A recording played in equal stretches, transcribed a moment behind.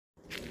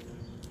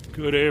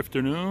Good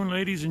afternoon,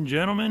 ladies and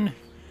gentlemen.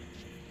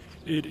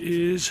 It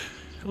is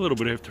a little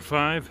bit after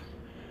 5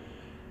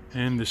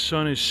 and the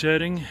sun is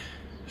setting,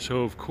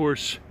 so of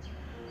course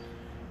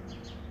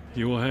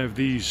you will have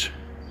these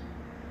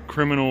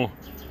criminal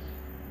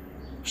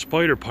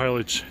spider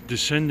pilots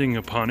descending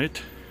upon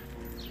it.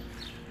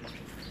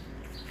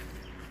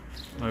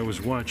 I was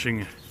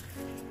watching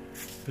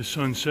the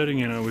sun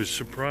setting and I was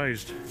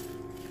surprised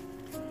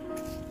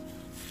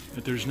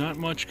that there's not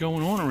much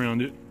going on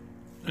around it,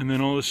 and then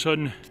all of a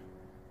sudden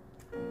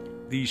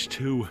these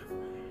two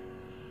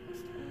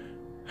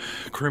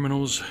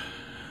criminals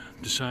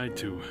decide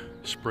to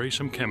spray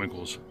some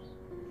chemicals.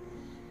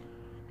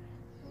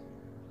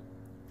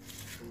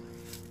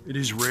 It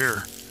is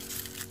rare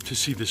to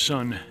see the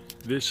sun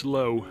this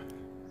low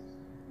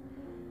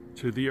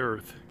to the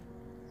earth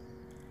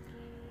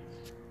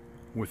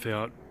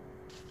without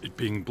it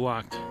being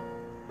blocked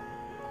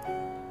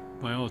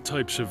by all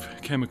types of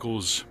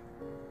chemicals.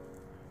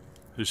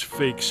 There's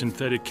fake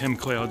synthetic chem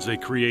clouds they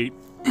create.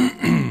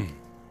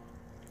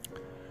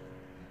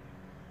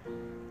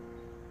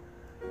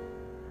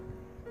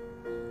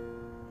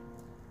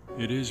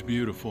 It is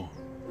beautiful,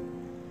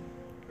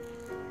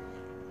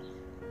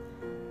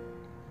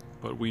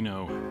 but we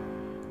know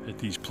that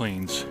these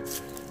planes,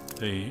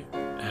 they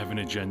have an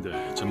agenda.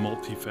 It's a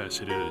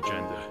multifaceted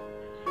agenda.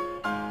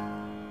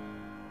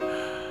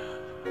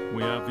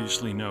 We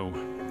obviously know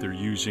they're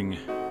using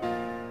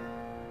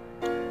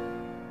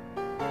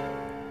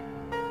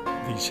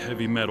these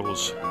heavy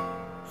metals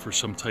for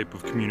some type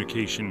of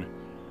communication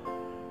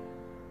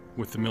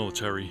with the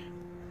military.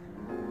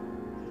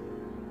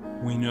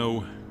 We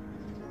know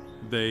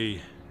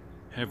they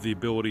have the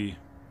ability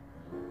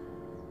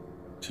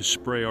to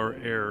spray our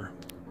air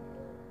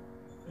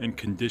and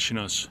condition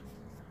us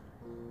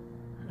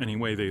any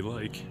way they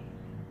like.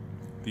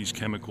 These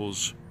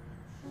chemicals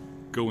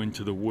go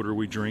into the water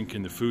we drink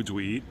and the foods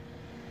we eat.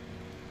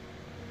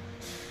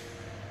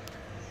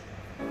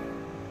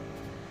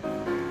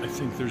 I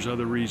think there's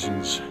other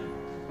reasons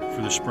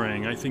for the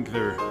spraying. I think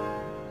they're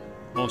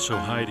also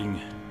hiding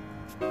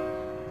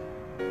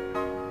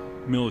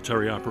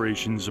military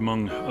operations,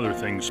 among other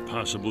things,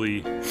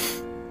 possibly,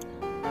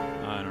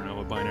 I don't know,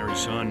 a binary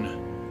sun,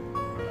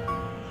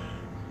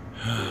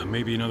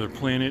 maybe another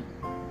planet.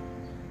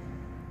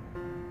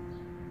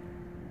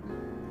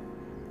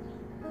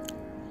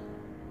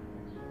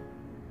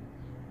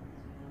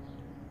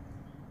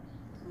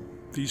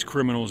 These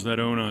criminals that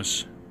own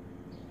us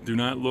do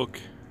not look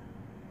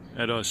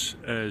at us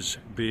as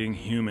being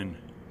human.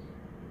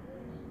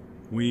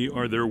 We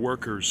are their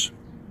workers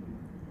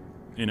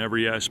in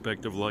every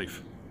aspect of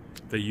life.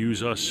 They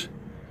use us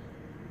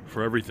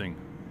for everything.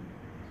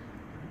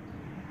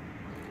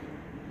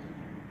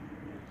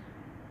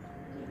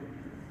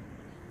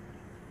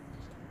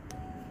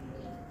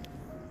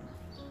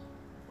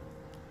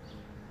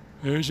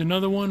 There's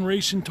another one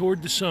racing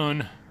toward the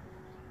sun.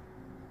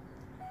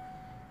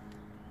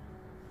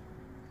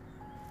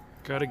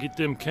 Gotta get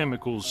them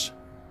chemicals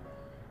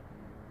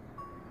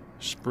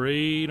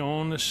sprayed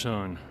on the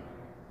sun.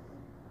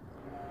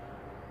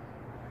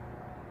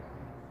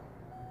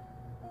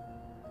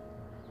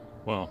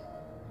 Well,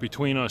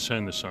 between us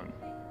and the sun.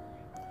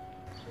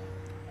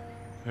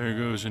 There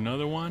goes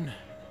another one.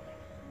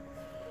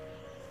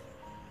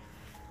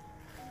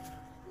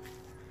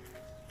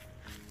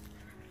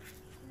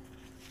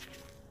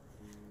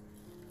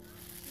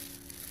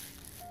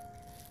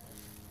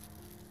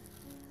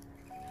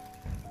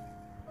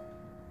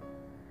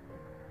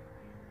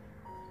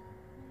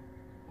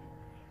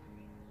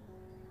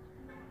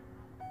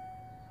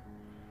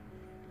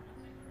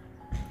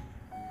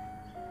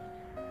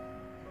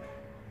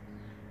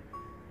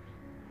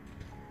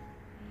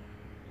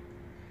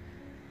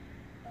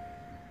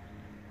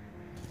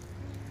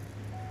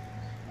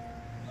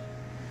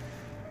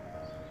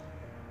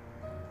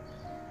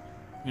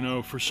 You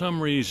know, for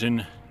some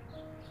reason,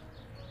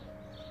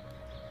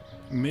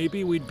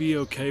 maybe we'd be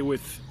okay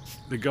with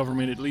the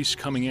government at least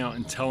coming out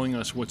and telling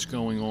us what's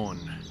going on.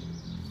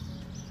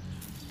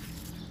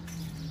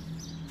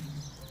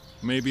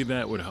 Maybe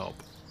that would help.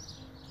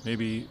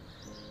 Maybe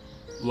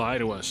lie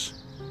to us.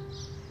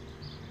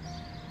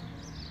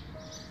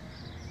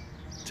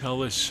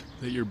 Tell us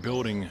that you're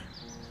building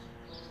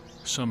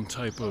some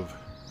type of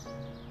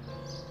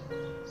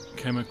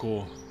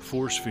chemical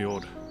force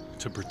field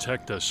to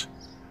protect us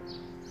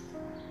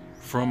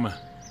from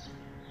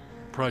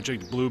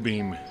Project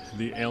Bluebeam,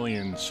 the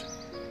aliens.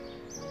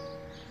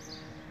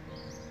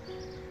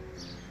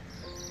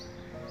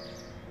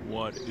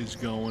 What is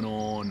going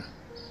on?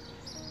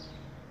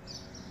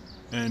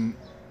 And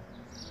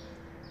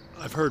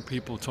I've heard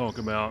people talk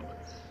about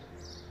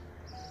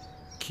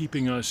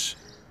keeping us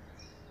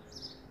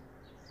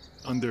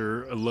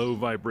under a low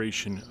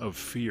vibration of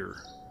fear,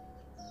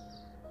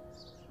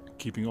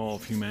 keeping all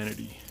of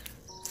humanity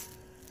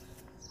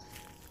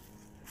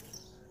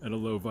at a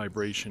low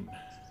vibration.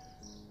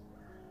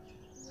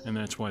 And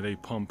that's why they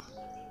pump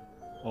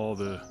all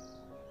the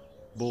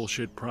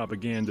bullshit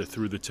propaganda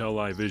through the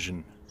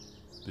television,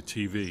 the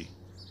TV.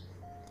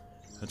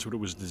 That's what it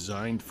was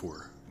designed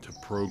for, to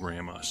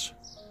program us.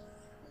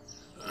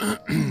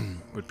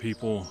 But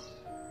people,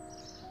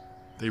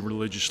 they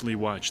religiously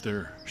watch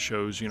their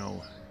shows, you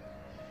know.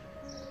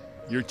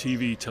 Your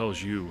TV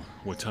tells you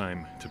what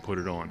time to put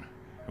it on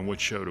and what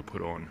show to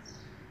put on.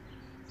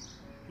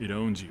 It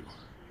owns you.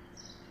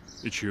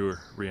 It's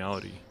your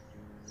reality.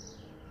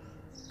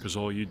 Because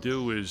all you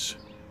do is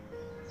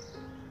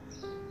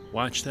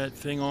watch that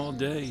thing all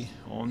day,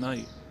 all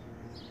night.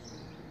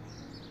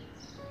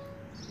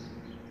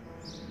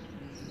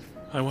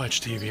 I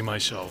watch TV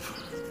myself,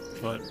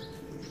 but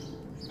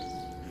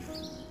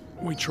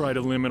we try to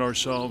limit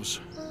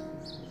ourselves.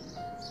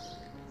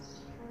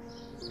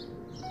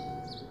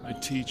 I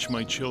teach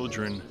my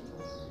children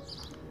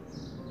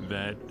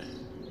that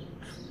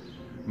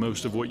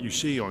most of what you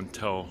see on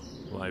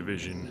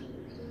television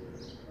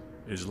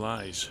is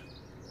lies.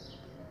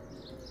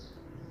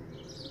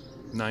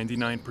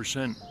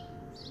 99%,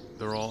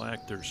 they're all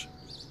actors.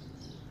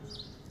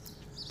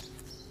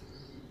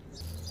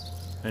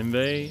 And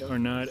they are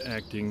not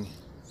acting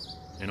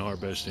in our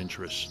best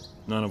interests.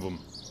 None of them.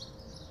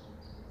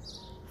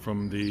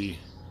 From the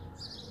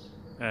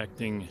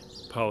acting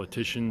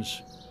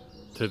politicians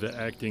to the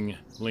acting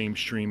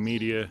lamestream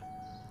media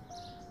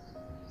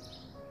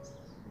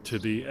to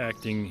the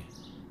acting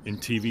in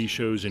TV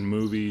shows and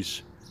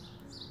movies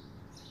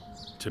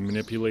to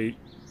manipulate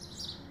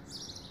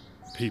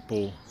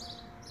people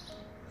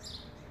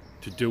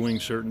to doing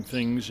certain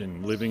things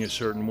and living a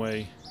certain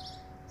way.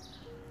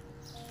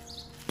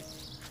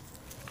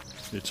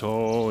 It's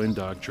all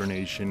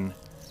indoctrination,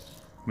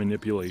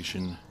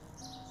 manipulation.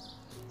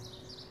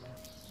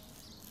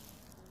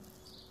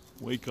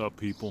 Wake up,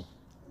 people.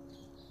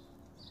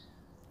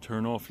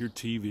 Turn off your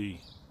TV.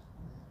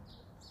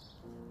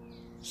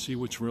 See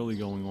what's really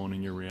going on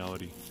in your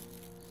reality.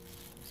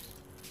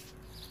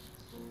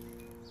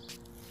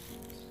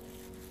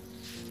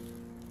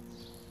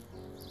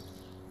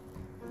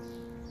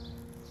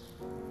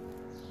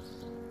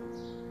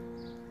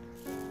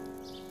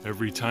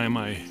 Every time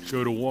I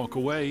go to walk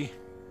away,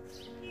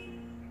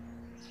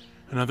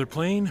 another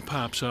plane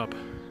pops up.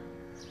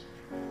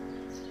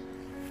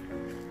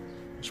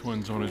 This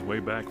one's on his way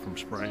back from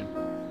spraying.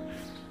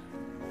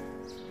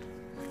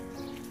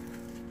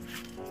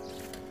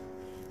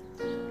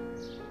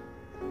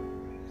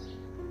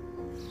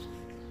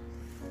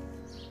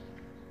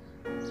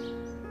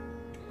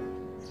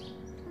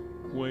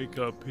 Wake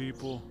up,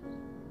 people.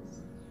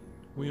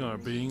 We are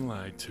being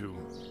lied to,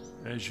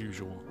 as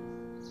usual.